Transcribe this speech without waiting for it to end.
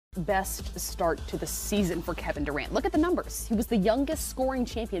Best start to the season for Kevin Durant. Look at the numbers. He was the youngest scoring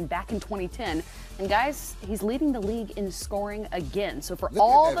champion back in 2010. And guys, he's leading the league in scoring again. So for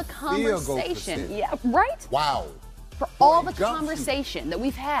all the conversation, yeah, right? Wow. For all the conversation that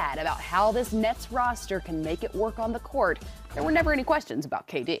we've had about how this Nets roster can make it work on the court, there were never any questions about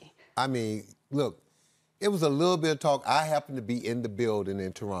KD. I mean, look, it was a little bit of talk. I happened to be in the building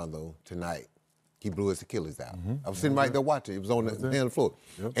in Toronto tonight. He blew his Achilles out. I was sitting right there watching. It was on the floor.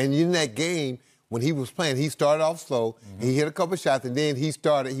 Yep. And in that game, when he was playing, he started off slow. He hit a couple shots, and then he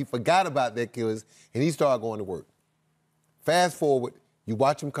forgot about that Achilles, and he started going to work. Fast forward, you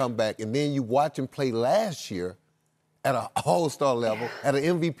watch him come back, and then you watch him play last year at an all-star level, at an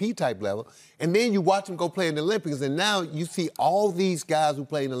MVP type level, and then you watch him go play in the Olympics, and now you see all these guys who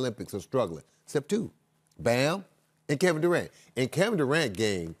play in the Olympics are struggling, except two, Bam and Kevin Durant. In Kevin Durant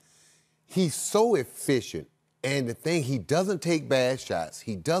game, he's so efficient, and the thing, he doesn't take bad shots.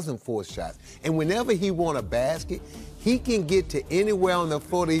 He doesn't force shots. And whenever he wants a basket, he can get to anywhere on the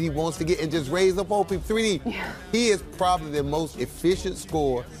floor that he wants to get and just raise up open 3D. Yeah. He is probably the most efficient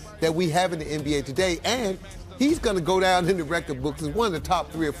scorer that we have in the NBA today, and he's going to go down in the record books as one of the top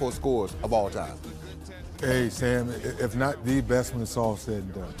 3 or 4 scorers of all time. Hey, Sam, if not the best when it's all said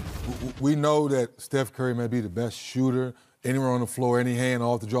and done. We know that Steph Curry may be the best shooter anywhere on the floor, any hand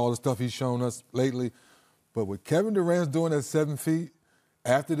off the draw, all the stuff he's shown us lately. But what Kevin Durant's doing at 7 feet,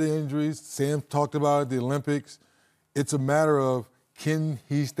 after the injuries, Sam talked about it, the Olympics, it's a matter of, can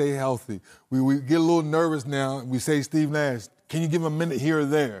he stay healthy? We get a little nervous now. We say, Steve Nash, can you give him a minute here or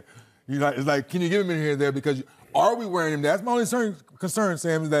there? It's like, can you give him a minute here or there? Because are we wearing him down? That's my only concern,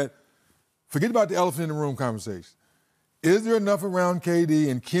 Sam, is that forget about the elephant in the room conversation. Is there enough around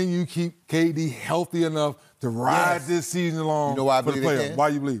KD, and can you keep KD healthy enough to ride this season long for the playoffs? Why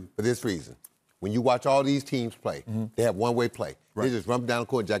you believe? For this reason. When you watch all these teams play, they have one-way play. Right. They just run down the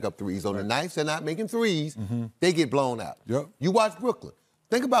court and jack up threes. On the nights they're not making threes, they get blown out. Yep. You watch Brooklyn.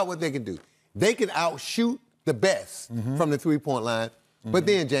 Think about what they can do. They can outshoot the best from the three-point line. But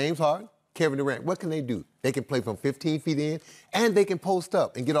then James Harden, Kevin Durant, what can they do? They can play from 15 feet in, and they can post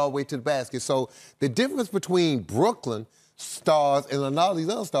up and get all the way to the basket. So the difference between Brooklyn stars and a lot of these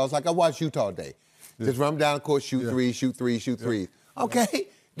other stars, like I watch Utah today. Just run down the court, shoot threes, shoot threes, shoot threes. Okay,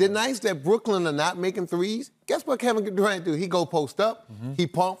 the nights that Brooklyn are not making threes, guess what Kevin Durant do? He go post up, he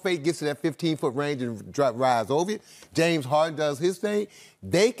pump fake, gets to that 15-foot range and rise over it. James Harden does his thing.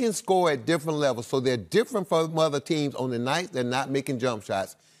 They can score at different levels, so they're different from other teams on the nights they're not making jump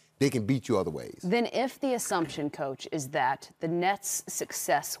shots. They can beat you other ways. Then if the assumption, Coach, is that the Nets'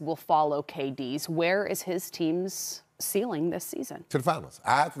 success will follow KD's, where is his team's ceiling this season? To the finals.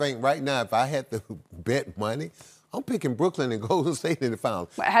 I think right now, if I had to bet money, I'm picking Brooklyn and Golden State in the finals.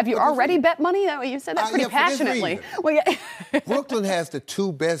 Have you already bet money? You said that pretty passionately. Well, Brooklyn has the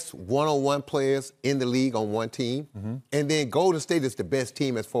 2 best one-on-one players in the league on one team. And then Golden State is the best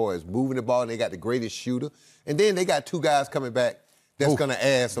team as far as moving the ball. They got the greatest shooter. And then they got 2 guys coming back that's going to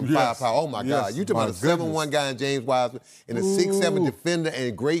add some firepower. Oh, my God. You talking about a 7-1 guy in James Wiseman and a 6'7 defender and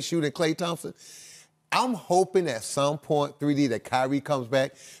a great shooter in Klay Thompson. I'm hoping at some point, 3D, that Kyrie comes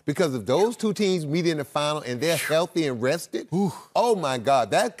back, because if those 2 teams meet in the final and they're healthy and rested, oh, my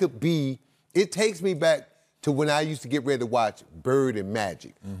God, that could be – it takes me back to when I used to get ready to watch Bird and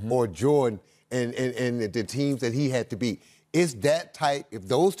Magic or Jordan and the teams that he had to beat. It's that type. If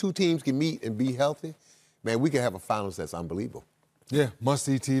those 2 teams can meet and be healthy, man, we can have a finals that's unbelievable. Yeah,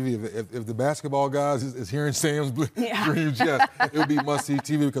 must-see TV. If the basketball guys is hearing Sam's dreams, yes, it would be must-see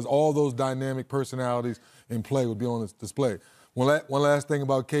TV, because all those dynamic personalities in play would be on display. One last thing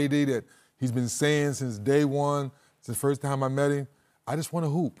about KD that he's been saying since day one, since the first time I met him, I just want to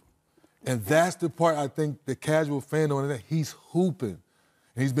hoop. And that's the part I think the casual fan don't understand. He's hooping.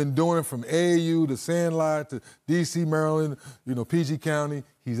 And he's been doing it from AAU to Sandlot to D.C., Maryland, PG County.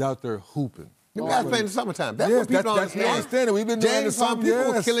 He's out there hooping. You guys play in the summertime. That's what people don't understand. We've been doing the summer.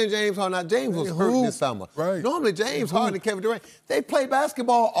 People were killing James Harden. Now, James was hurt this summer. Right. Normally, James Harden and Kevin Durant, they play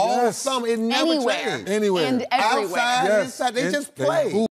basketball all summer. It never changed. Anywhere. And everywhere. Outside, inside, they just play.